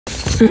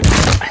I'm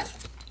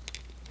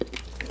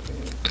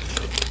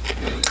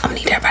gonna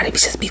need everybody to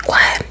just be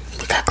quiet.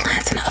 We got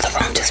clients in the other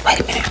room. Just wait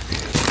a minute.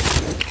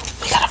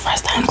 We got a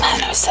first time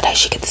client nurse today.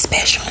 She get the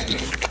special.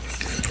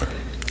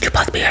 You're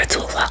supposed to be here at 2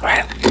 o'clock,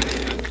 right?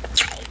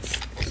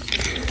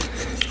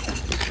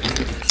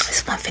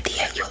 It's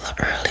 1:58. You're a little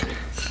early.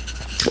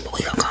 But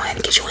we gonna go ahead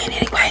and get you in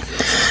anyway.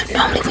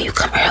 Normally when you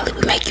come early,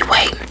 we make you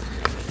wait.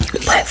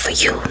 But for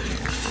you,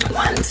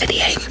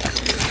 1:58. 2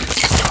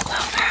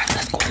 o'clock. Alright,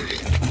 let's go.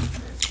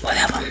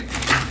 Whatever.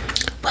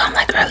 Well, I'm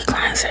like early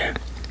clients here.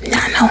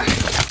 Nah, no.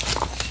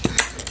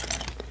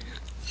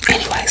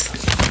 Anyways,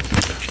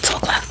 2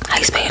 o'clock. How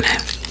you spelling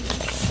that?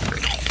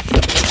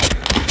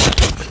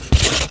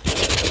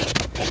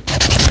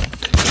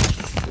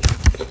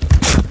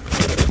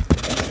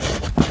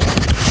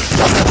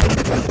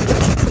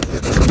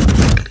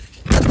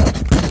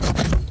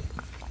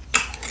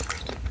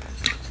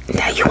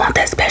 Now you want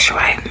that special,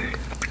 right?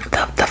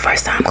 The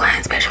first time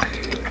client special.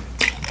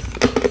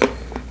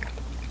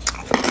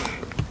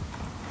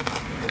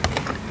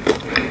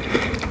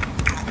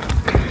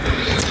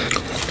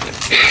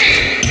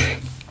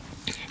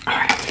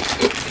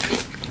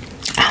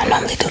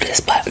 Normally do this,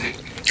 but I'm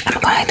gonna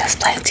go ahead and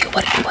explain to you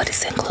what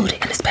is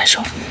included in the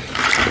special.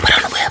 But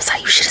on the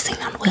website, you should have seen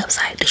it on the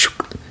website. Did you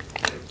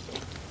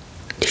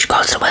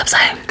go to the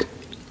website?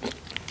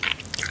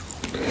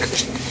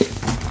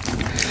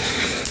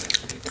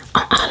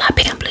 On all our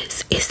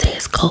pamphlets, it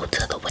says go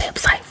to the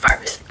website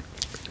first.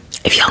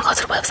 If you don't go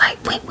to the website,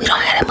 we don't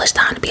have that much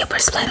time to be able to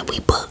explain it. We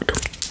booked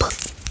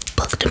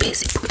the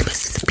business.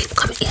 People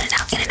coming in and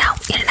out, in and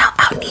out, in and out,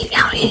 out and in,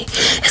 out and in.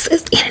 It's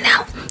in and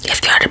out. If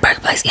you're at the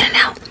burger place, in and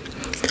out.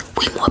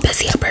 We more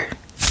busy up here.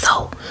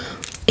 So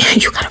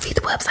you gotta read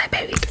the website,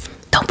 baby.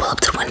 Don't pull up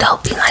to the window,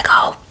 be like,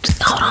 oh,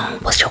 hold on,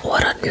 what's your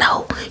order?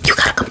 No, you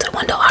gotta come to the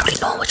window already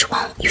knowing what you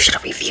want. You should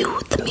have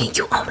reviewed the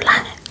menu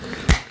online.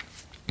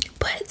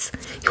 But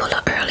you're a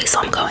little early, so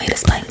I'm going to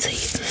explain it to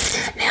you.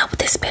 Now with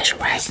this special,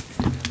 right?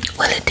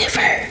 Well, it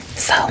differs.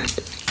 So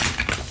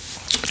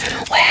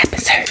what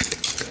happens here?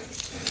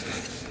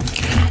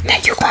 Now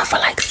you're going for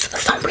like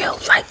some real,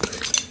 like,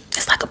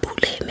 it's like a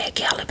bootleg Met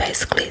Gala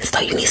basically. So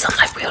you need something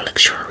like real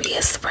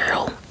luxurious,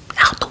 real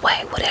out the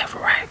way, whatever,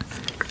 right?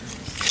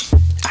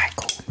 Alright,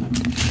 cool.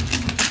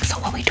 So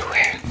what we do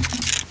here,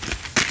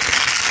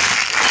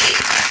 we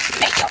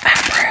make your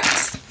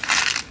eyebrows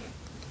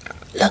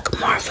look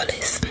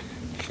marvelous.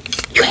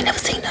 You ain't never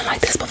seen nothing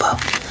like this before.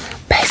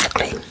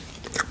 Basically,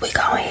 we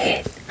go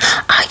ahead.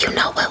 You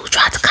know what? Who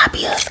tried to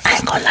copy us? I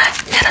ain't gonna lie.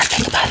 Now that I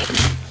think about it.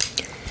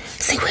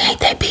 See, we ain't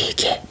that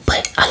big yet,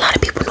 but a lot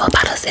of people know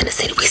about us in the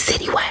city. We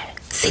citywide.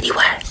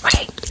 Citywide,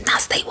 right? Not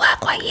statewide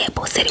quite yet,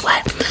 but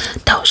citywide.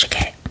 Doja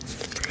Cat.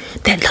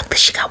 That look that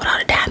she got with all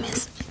the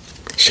diamonds,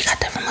 she got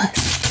that from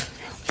us.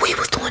 We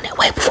was doing that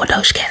way before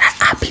Doja Cat.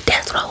 I beat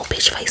that to the whole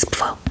bitch face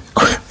before.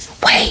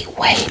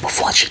 way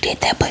before she did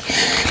that, but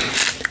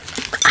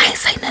I ain't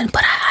say nothing.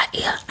 But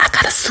I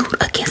got a suit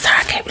against her.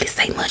 I can't really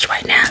say much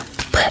right now,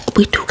 but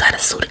we do got a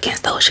suit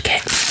against Doja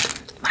Cat.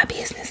 My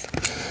business.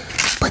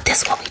 But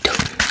that's what we do.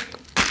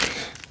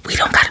 We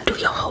don't gotta do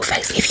your whole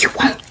face. If you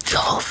want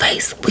your whole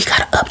face, we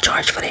gotta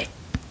upcharge for that.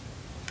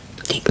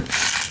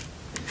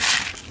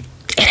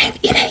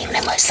 It ain't even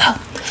that much. So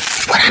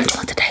what I'm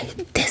doing today,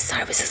 this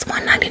service is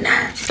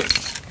 $199.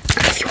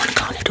 If you wanna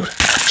go and do the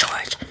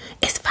upcharge,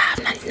 it's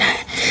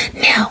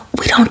 $5.99. Now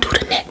we don't do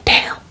the neck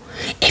down.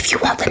 If you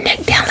want the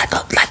neck down like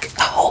a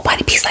whole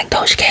body piece like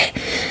Doja Cat,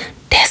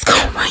 that's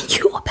gonna run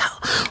you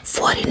about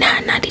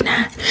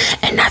 $49.99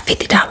 and not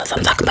 $50.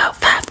 I'm talking about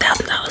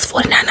 $5,000,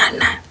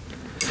 $49.99.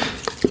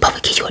 But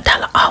we give you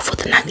 $1 off with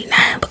the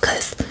 $99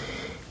 because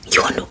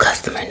you're a new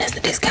customer and that's the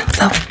discount.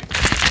 So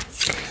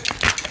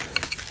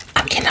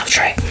I'm getting off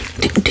track.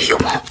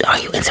 Are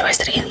you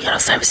interested in any other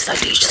services, or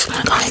do you just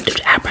want to go ahead and do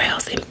the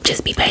eyebrows and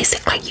just be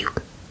basic like you?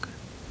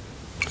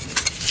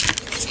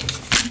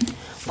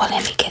 Well,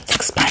 let me get to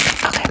explain.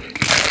 Okay.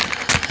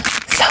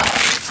 So,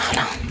 hold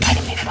on. Wait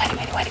a minute.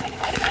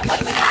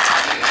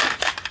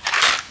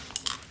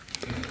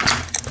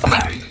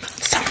 Okay.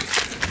 So,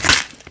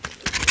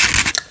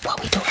 what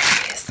we do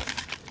is,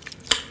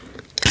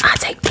 I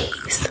take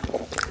these.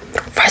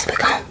 First, we're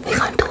gonna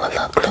do a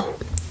little glue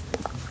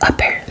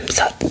up here.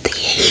 So, the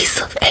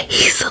adhesive.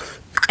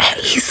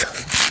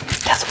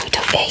 That's what we do.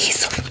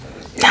 Adhesive.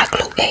 Not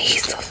glue,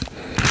 adhesive.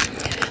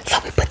 So,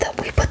 we put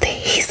the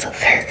adhesive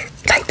here,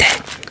 like that.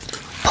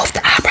 Both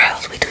the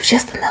eyebrows, we do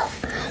just enough.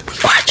 We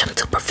arch them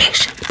to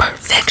perfection,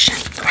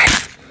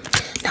 right?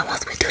 Now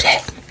once we do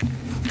that,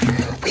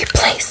 we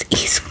place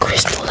each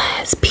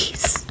crystallized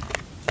piece.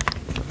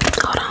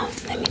 Hold on,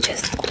 let me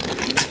just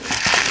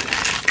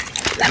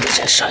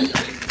show you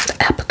the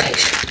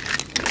application.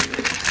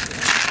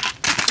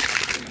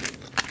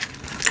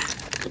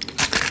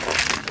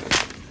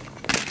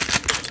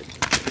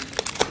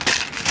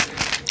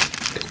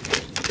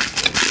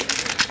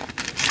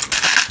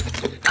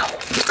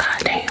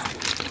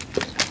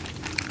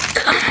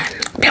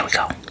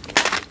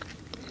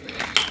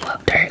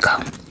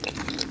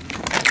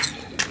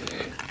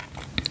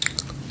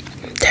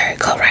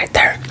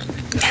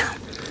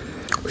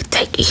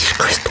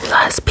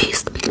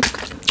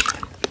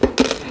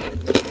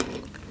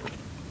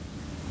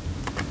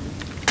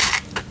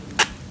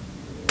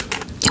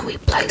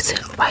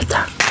 That's it, right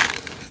there.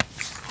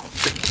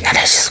 Now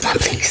that's just one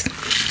piece.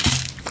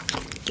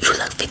 You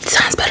look 50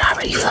 times better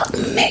already. You look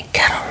Met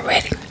Ghetto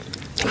already.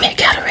 Met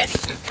Ghetto already,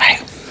 right?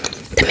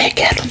 The Met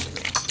Ghetto.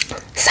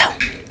 So,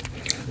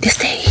 this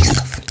the adhesive.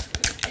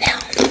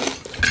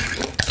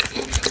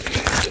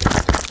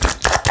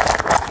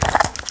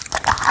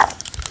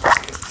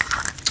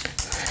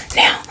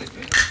 Now,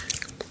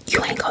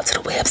 you ain't go to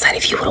the website.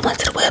 If you would have went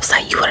to the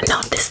website, you would have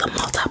known this is a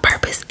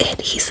multi-purpose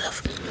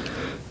adhesive.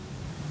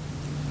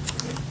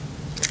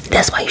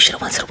 That's why you should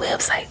have went to the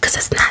website, because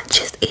it's not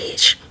just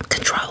edge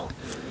control.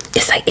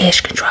 It's like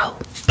edge control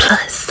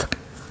plus,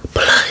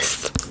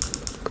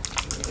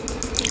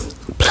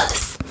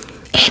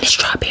 and it's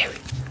strawberry.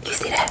 You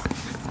see that?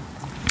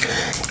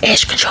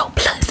 Edge control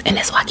plus, and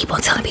that's why I keep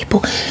on telling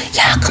people,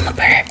 y'all come up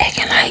here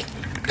acting like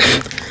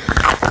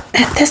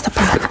that's the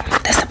problem.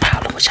 That's the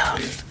problem with y'all.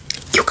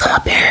 You come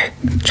up here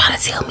trying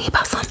to tell me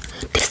about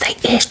something. This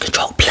ain't edge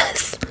control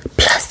plus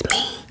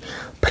me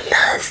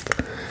plus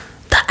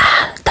the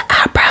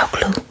eyebrow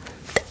glue,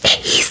 the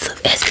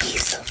adhesive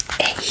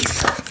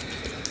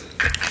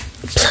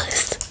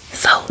plus.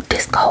 So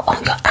this go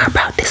on your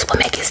eyebrow. This will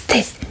make it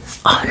stick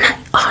all night.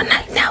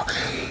 Now,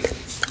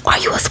 are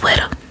you a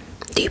sweater?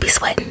 Do you be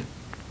sweating?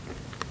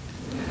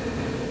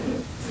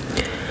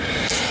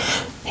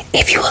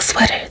 If you a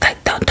sweater,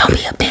 like don't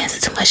be up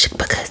dancing too much,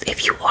 because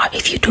if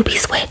you do be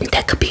sweating,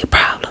 that could be a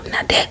problem.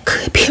 Now that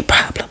could be a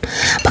problem,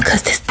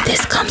 because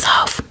this comes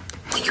off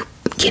when you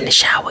get in the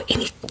shower.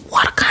 Any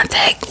water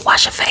contact,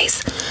 wash your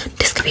face,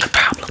 this could be a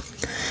problem.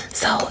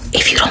 So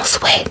if you don't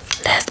sweat,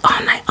 last all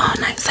night.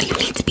 So you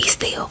need to be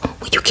still.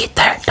 When you get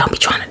there, don't be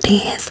trying to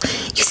dance.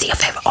 You see your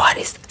favorite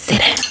artist, sit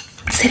down.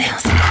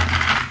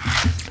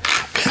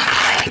 We're gonna go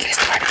ahead and get it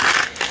started.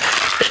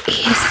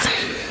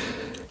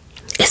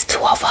 It's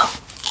 2:04.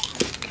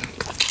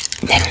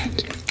 Now,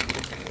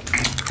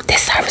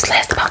 this service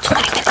lasts about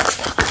 20 minutes.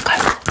 Okay.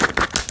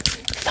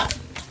 So,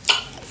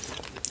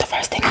 the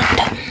first thing I'm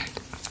gonna do,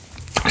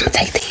 I'm gonna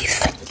take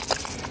this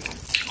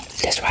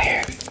right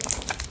here.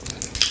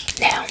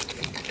 Now,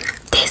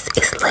 this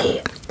is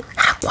lead,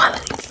 high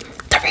quality,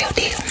 the real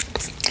deal.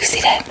 You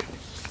see that?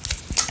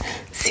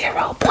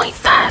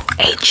 0.5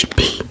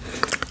 HB,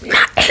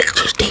 not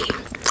HD.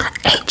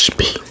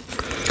 HB.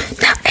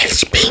 Now,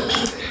 HB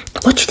mean,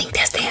 what you think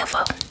that stands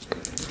for?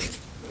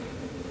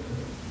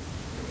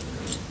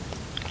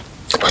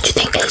 What you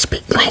think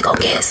HB? You ain't gonna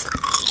guess.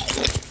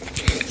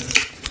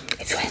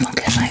 If you ain't gonna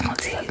guess, I ain't gonna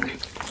tell you.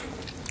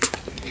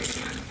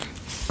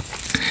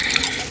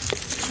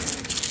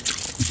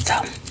 So,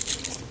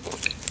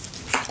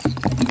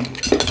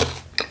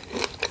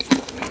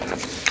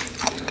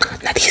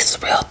 now these is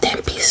real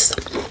thin pieces.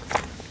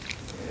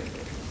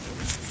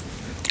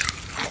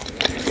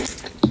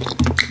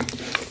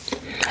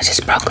 I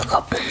just broke a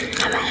couple.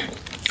 Hold on.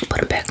 Put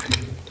them back.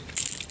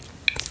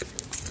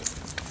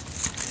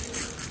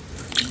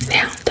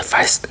 Now, the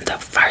first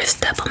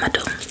step I'm gonna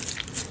do.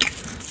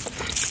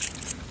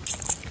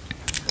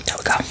 There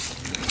we go.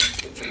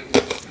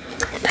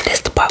 Now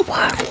this the part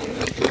where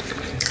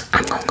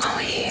I'm gonna go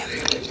ahead.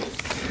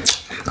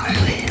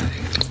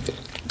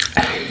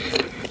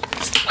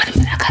 Wait a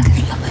minute, I gotta get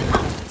a little bit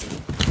more.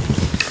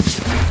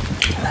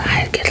 I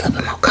had to get a little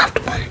bit more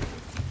comfortable.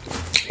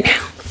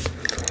 Now,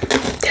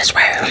 this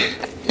right here.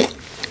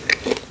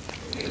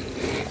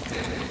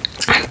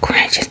 I'm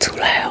crunching too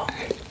loud.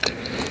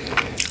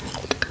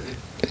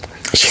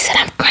 She said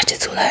I'm crunching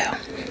too loud.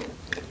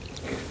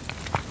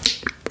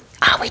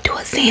 All we do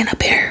is zen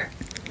up here.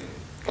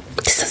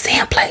 This is a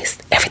zen place.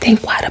 Everything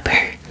quiet up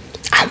here.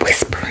 I'm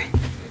whispering.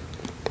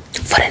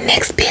 For the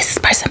next business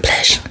person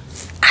pleasure.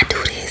 I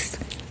do this.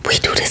 We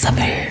do this up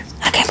here.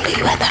 I can't believe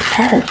you had the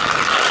nerve.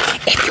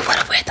 If you would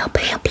have read the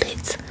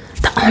pamphlets,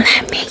 the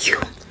online menu,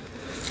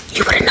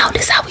 you would have known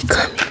this how we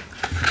coming.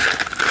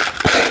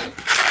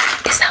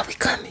 This how we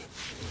coming.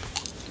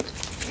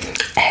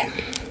 And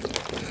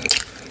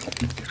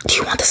do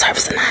you want the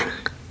service tonight?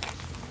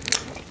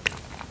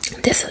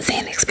 This is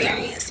an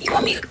experience. Do you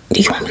want me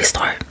to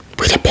start?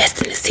 We the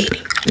best in the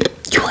city.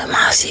 You in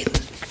my city.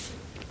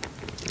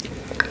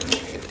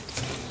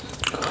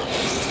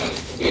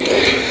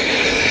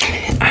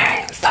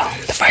 Alright, so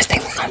the first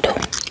thing we're gonna do,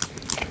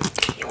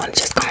 you wanna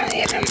just go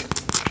ahead and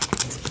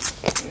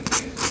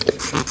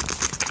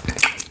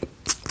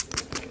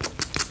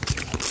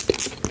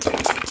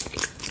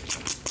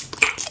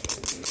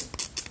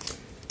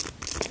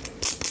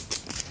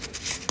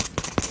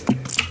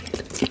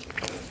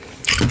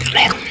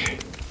now,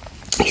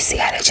 you see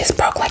how they just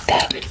broke like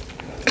that?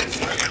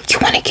 You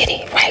want to get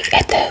it right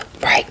at the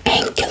right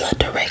angular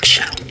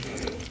direction.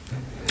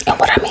 And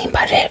what I mean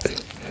by that,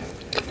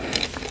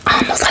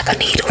 almost like a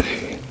needle.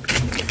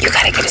 You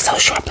gotta get it so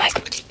sharp, like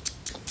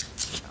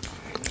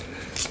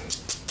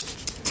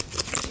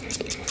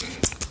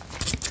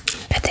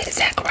at the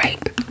exact right.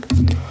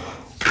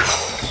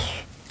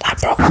 I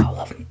broke all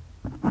of them.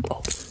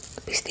 Oh,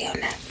 we still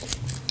not.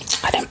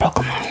 I done broke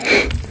them all.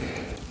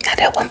 Now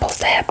that wasn't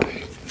supposed to happen.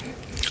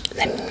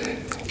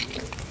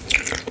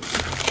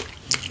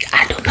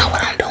 I do know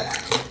what I'm doing.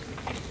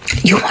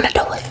 You want to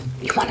do it?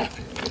 You want to?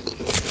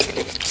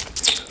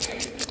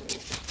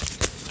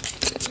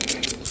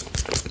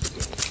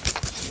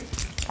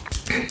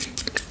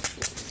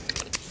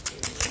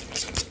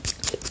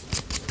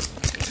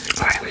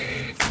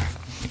 Alright.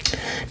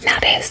 Now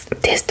this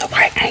the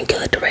right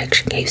angular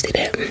direction. Can you see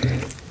that?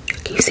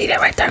 Can you see that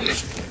right there?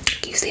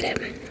 Can you see that?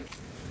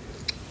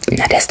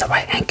 Now that's the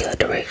right angular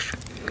direction.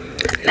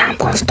 Now I'm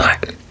gonna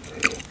start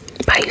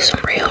by using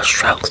some real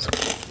strokes.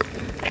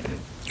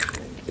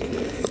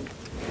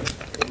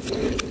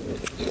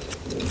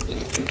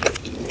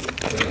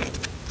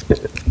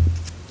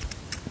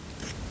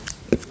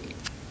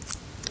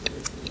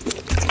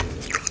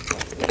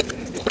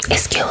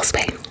 Excuse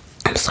me.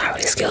 I'm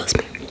sorry, excuse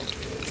me.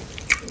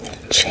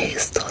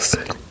 Jesus.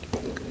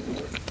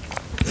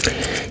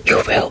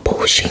 You're real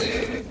bullshit.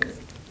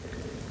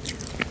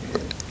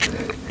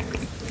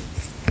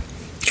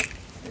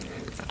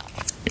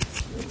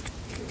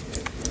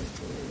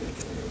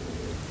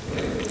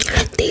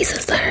 These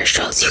are the hair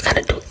strokes. You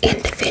gotta do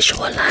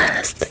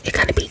individualized. It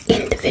gotta be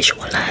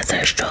individualized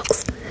hair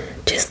strokes.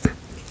 Just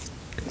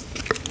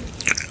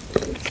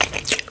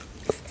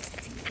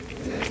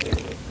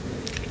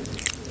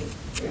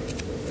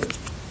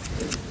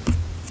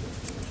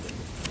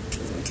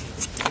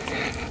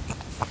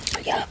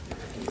yup.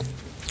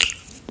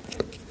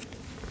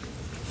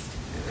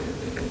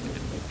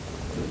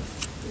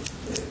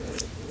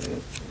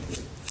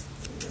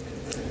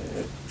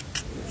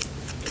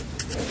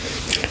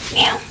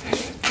 Now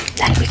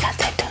that we got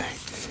that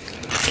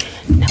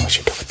done, now what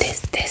you do with this?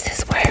 This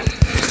is where you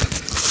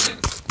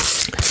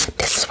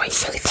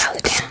really file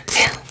it down.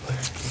 Now,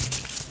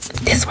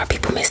 this is where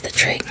people miss the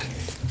trick.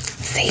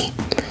 See,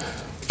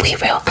 we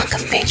real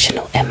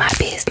unconventional in my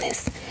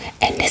business,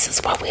 and this is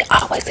why we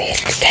always ahead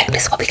of the game.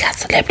 This is why we got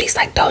celebrities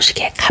like Doja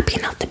Cat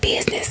copying out the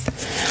business,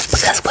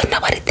 because would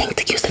nobody think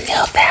to use a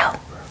nail file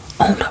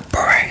on the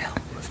brow?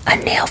 A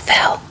nail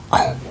file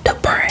on the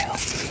brow.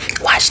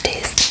 Watch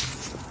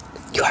this.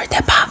 You heard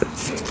that pop?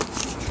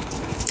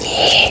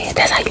 Yeah,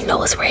 that's how you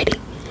know it's ready.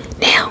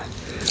 Now,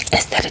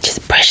 instead of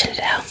just brushing it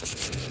out,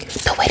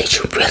 the way that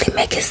you really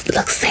make it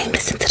look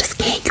seamless into the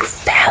skin, you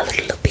foul it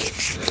a little bit.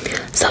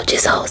 So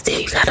just hold still.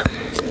 You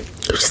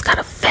just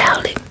gotta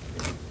foul it.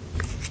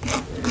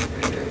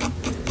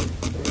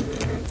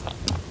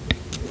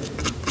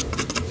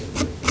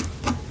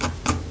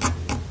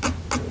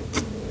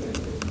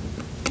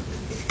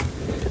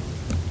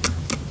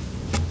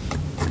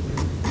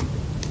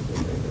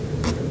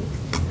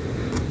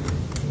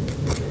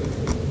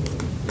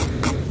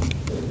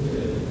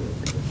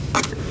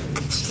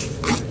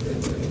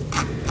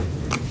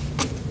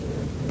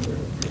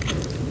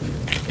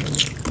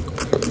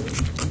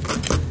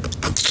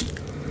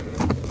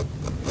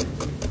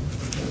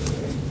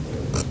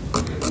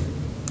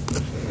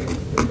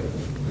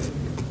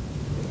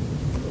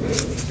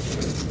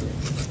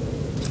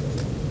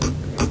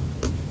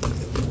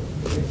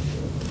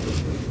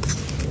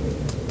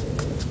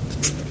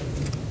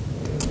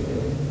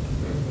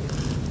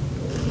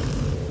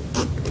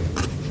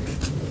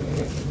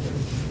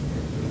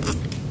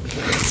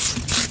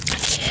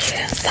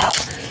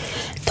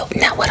 So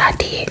now what I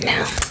did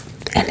now,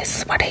 and this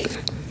is why they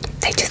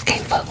just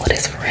can't fuck with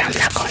us for real. I'm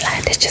not gonna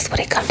lie, that's just what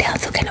it come down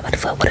to. Can't nobody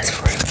fuck with us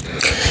for real.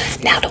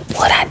 Now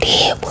what I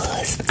did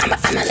was, I'm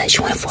gonna let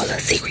you in for a little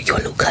secret. You're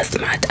a new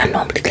customer. I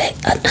normally let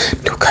a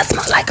new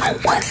customer like on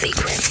one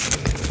secret.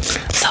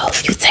 So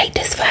you take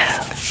this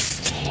file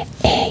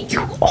and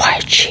you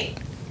arch it.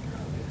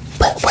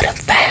 But with a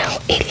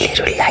file, it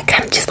literally like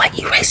kind of just like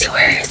erase your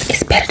hairs.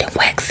 It's better than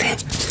waxing.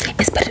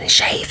 It's better than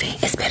shaving.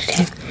 It's better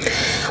than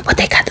what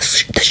they got, the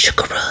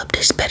sugar rub.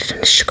 It's better than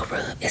the sugar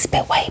rub. It's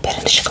way better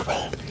than the sugar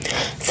rub.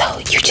 So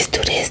you just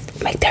do this,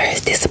 make the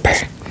hairs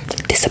disappear.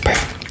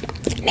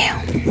 Now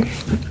I'm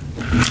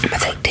gonna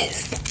take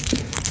this.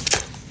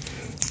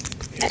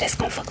 Now that's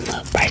gonna fuck them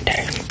up right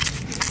there.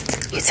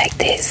 You take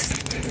this.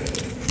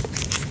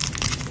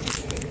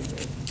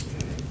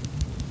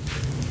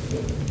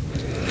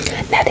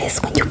 Now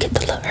this, when you get the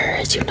little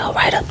hairs, you know,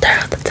 right up there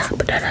at the top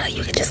of that,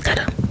 you can just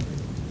gotta.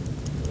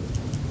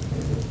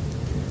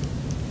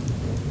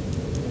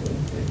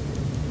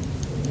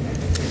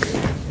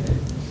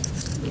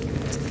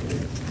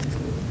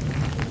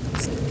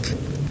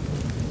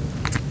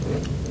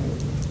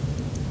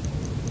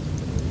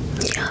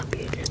 Yup,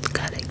 you just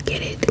gotta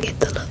get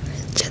the little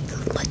hairs just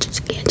as much as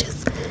you can.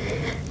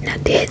 Now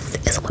this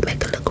is what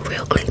make it look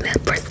real clean at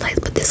first place,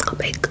 but this gonna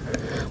make,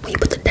 when you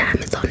put the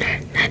diamonds on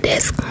there, now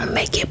that's gonna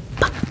make it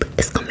pop.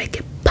 It's gonna make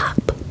it pop,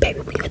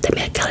 baby. When you get that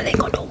man color, they ain't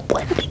gonna know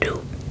what to do.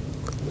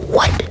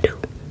 What to do.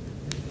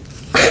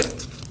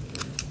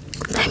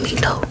 Let me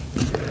know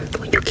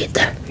when you get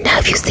there. Now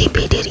if you see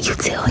P. Diddy, you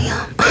tell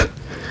him,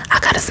 I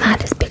got a sign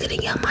that's bigger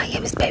than Young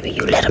Miami's, baby.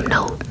 You let him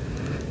know,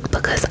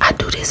 because I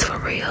do this for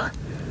real.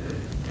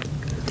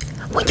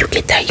 When you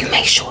get there, you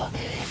make sure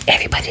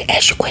everybody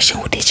asks you a question.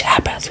 Who did your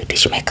eyebrows? Who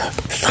did your makeup?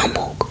 Some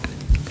Mook.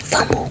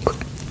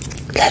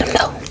 Let them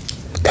know.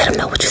 Let them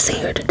know what you see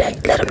here today.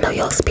 Let them know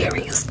your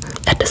experience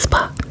at the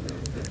spot.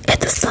 At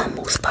the Sun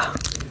Mook spa.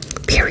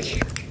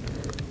 Period.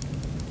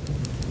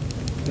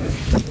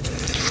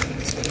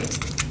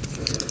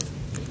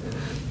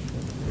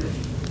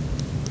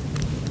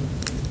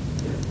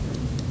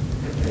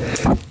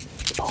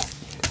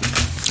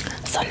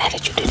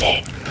 that, you do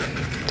that.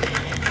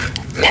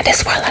 Now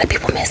that's where a lot of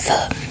people mess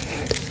up.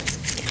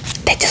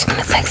 They just want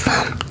to take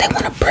some. They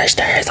want to brush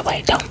their hairs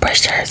away. Don't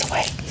brush your hairs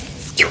away.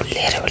 You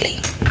literally,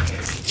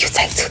 you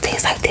take two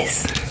things like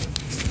this.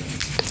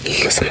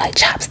 You use them like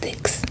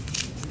chopsticks,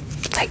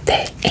 like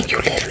that, and you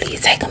literally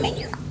take them and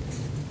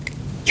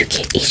you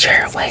can eat your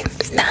hair away.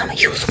 Now I'm gonna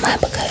use one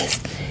because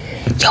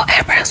your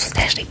eyebrows was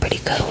actually pretty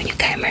good when you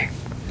came here.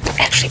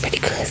 Actually pretty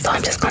good. So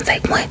I'm just gonna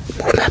take one.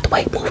 Move them out the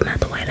way. Move them out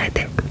the way like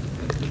that.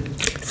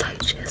 So you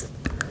just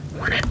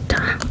one at a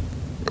time.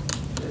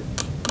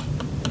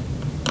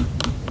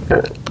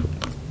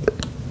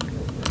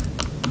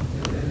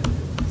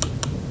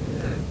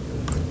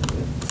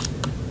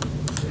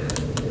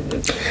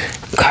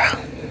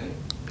 Girl,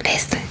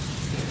 listen.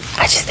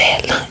 I just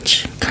had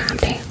lunch. Calm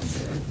down.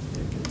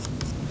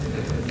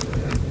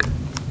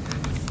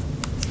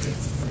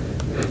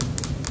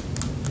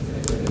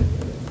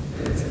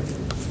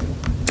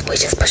 We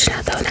just pushing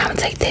out though. Now I'm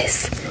gonna take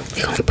this.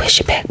 We're gonna push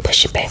it back,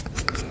 push it back.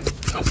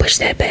 We're gonna push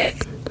that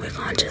back. We're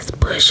gonna just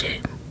push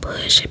it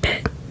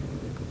back.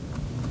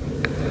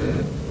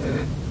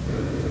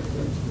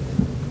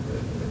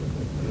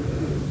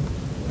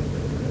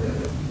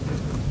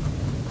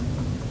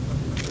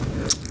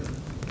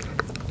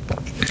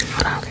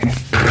 Hold on, girl.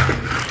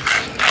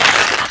 I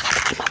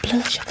got my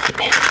blood sugar up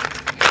now.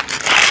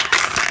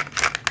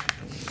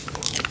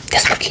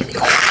 That's what keep me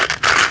going.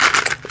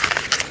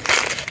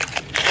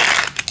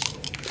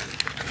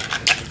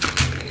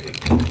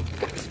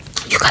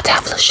 You got to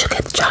have a little sugar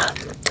at the job.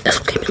 That's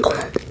what keep me going.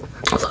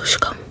 A little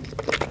sugar.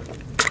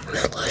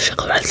 There's a little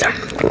sugar right there.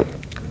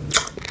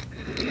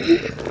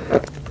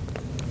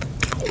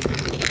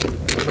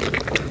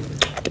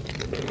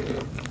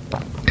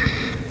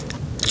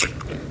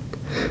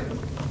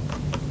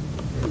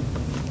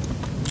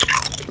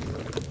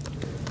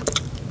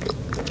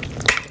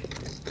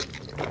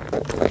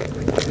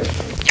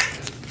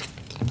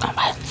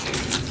 Alright.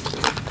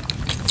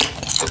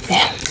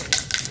 Now,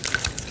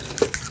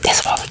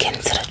 that's where we get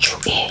into the true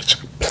edge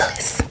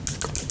plus.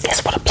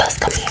 That's where the plus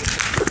come in.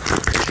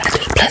 I do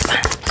the plus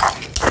sign.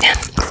 Now,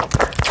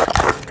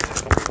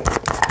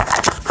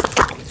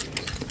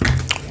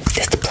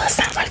 that's the plus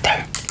sign right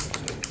there.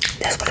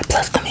 That's where the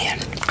plus come in.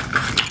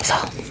 So,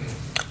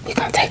 we're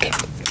gonna take it.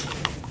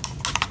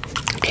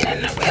 Get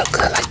in there real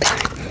good like that.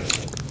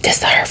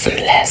 That's a hair from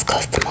the last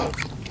customer.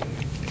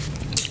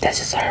 That's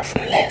just a hair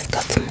from the last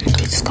customer.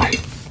 We're just gonna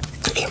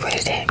get rid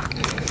of that.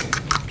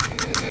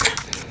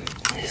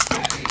 Just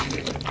gonna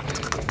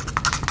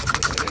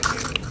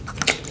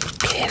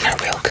get in there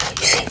real good.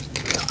 You see?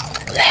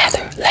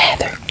 Lather.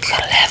 You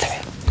gotta lather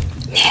it.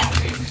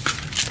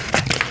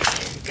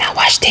 Now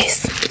watch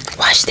this.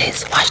 Watch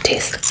this.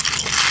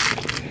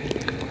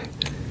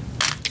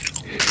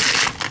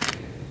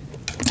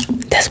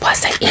 That's why I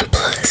say in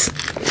plus.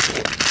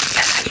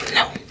 That's how you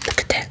know. Look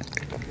at that.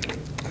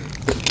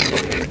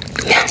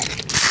 Now,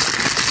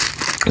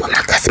 when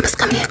my customers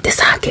come in, this is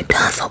how I get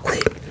done so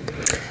quick.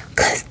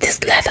 Cause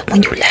this lather,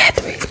 when you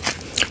lather it,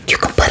 you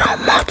can put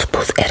on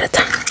multiples at a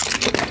time.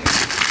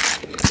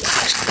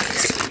 Watch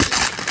this.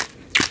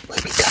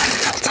 We'll be done in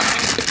no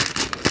time.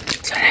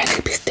 So I ain't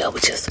gonna be still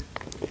with just.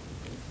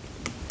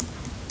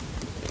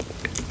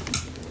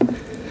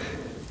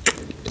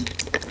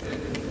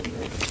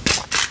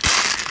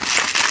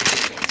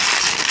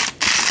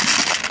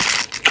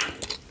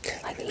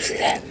 You see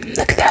that?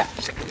 Look at that.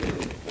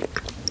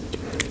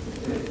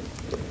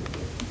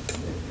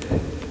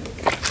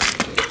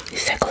 You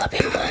take a little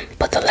bit more.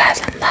 Put the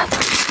lather.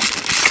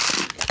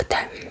 Look at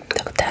that.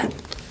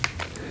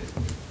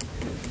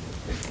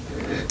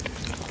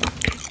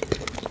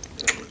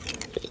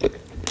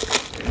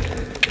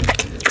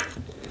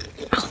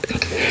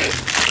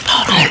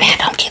 Hold on, man.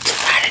 Don't get too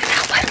hot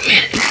now. Wait a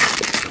minute now.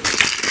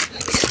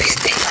 Let me just be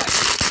still.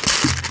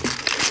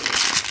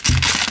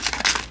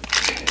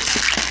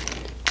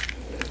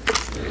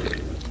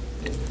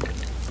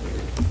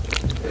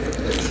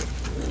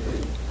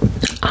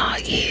 Oh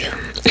yeah.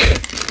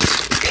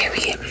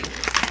 Period.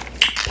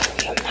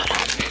 Hold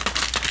on.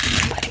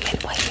 Wait a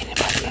minute.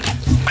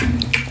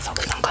 So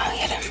we're gonna go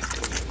ahead and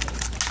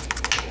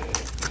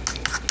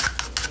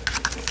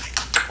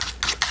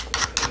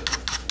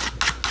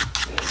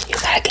you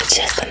gotta get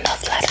just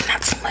enough lighter,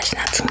 not too much,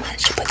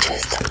 but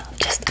just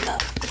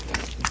enough.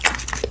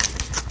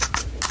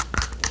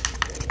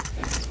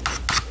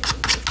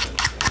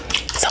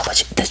 So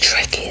the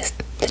trick is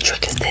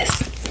this.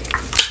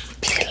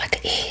 Beat it like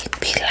an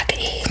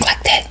egg,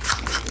 like that.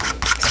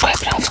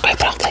 Scrape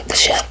it off like the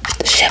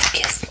chef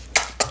kiss.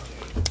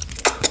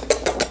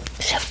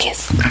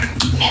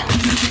 Now,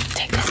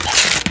 take this back.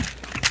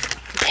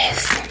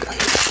 This, when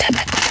you put that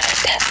back on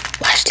like that,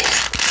 watch this.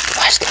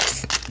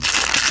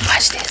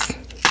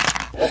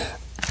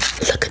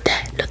 Look at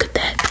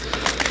that.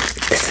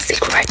 That's the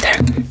secret right there.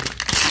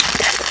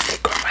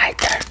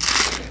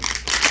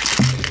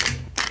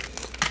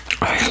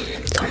 Alright,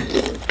 so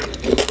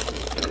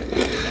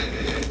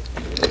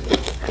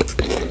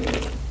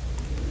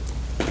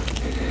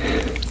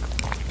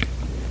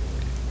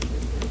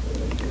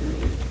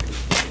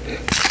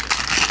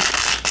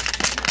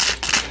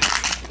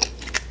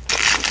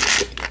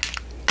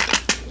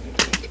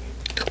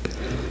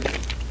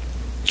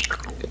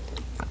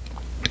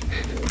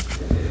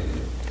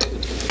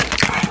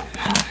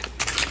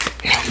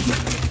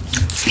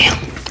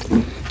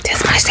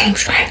seem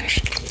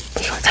strange.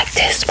 We're gonna take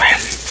this, right?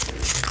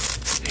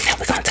 Now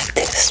we're gonna take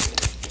this.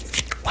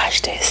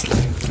 Watch this.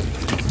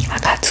 I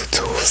got two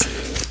tools.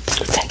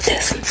 Take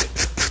this.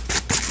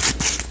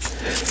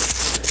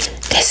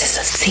 This is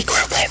a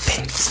secret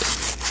weapon.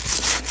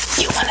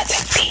 You wanna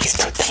take these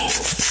two things.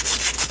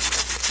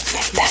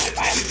 Like that,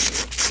 right?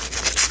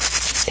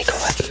 Secret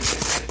weapon.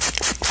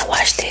 Now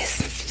watch this.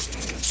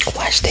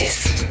 Watch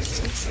this.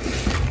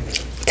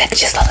 Take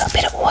just a little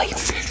bit of oil.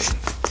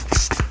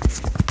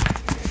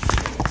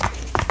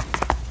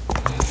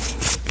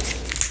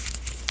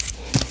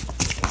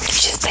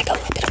 Just take a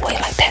little bit of oil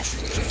like that.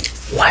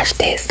 Watch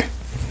this.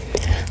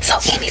 So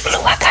any glue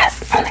I got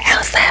on the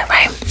outside,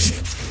 right?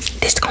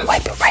 This is gonna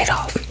wipe it right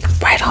off.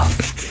 Right off.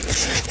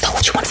 So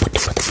what you want to do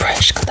with the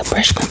brush, because the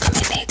brush gonna come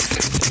in next.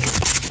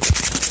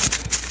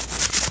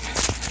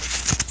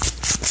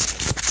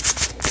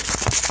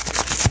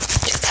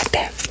 Just like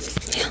that.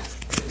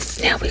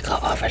 Yeah. Now we go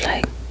over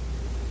like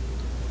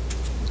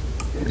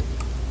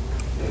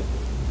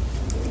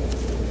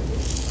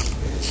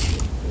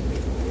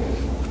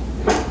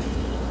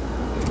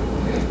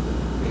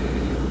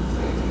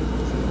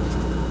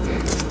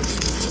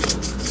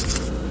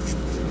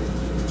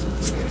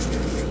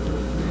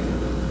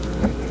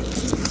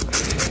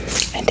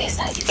and this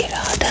how you get it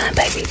all done,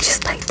 baby.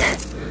 Just like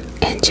that.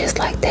 And just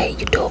like that,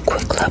 you do a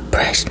quick little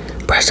brush.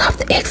 Brush off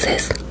the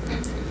excess.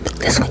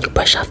 This when you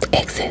brush off the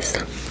excess.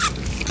 And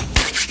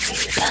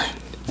you're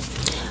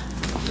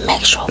done.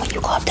 Make sure when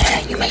you go up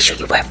there, you make sure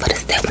you work for the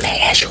step when they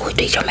ask you who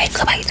did your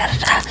makeup, like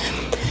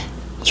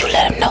you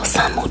let them know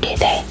someone who did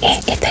that.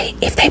 And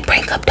if they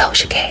bring up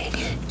Doja Cat,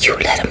 you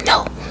let them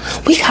know.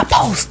 We got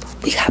posts.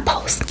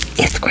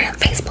 Instagram,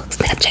 Facebook,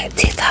 Snapchat,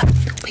 TikTok.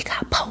 We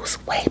got posts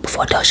way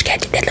before Doja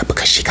Cat did that look,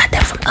 because she got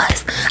that from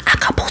us. I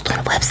got posts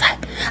on the website.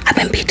 I've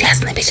been beat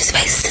dancing in bitches'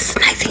 faces since the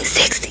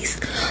 1960s.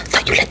 So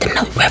you let them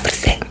know you ready for the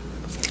set.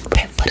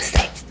 Ready for the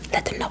set.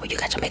 Let them know where you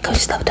got your makeup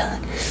stuff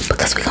done,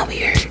 because we gonna be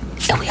here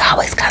and we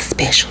always got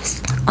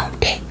specials on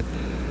deck.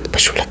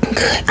 But you looking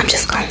good. I'm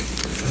just gonna,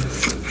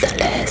 the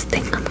last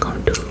thing I'm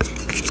gonna do,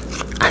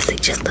 I see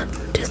just a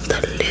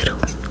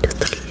little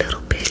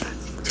bit,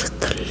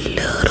 just a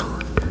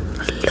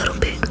little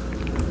bit.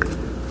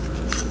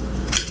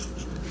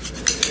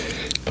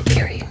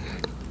 Period.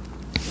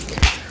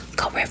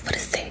 Go right for the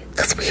set,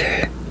 cause we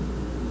here.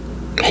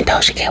 And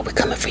Doja Cat, we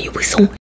coming for you. We soon.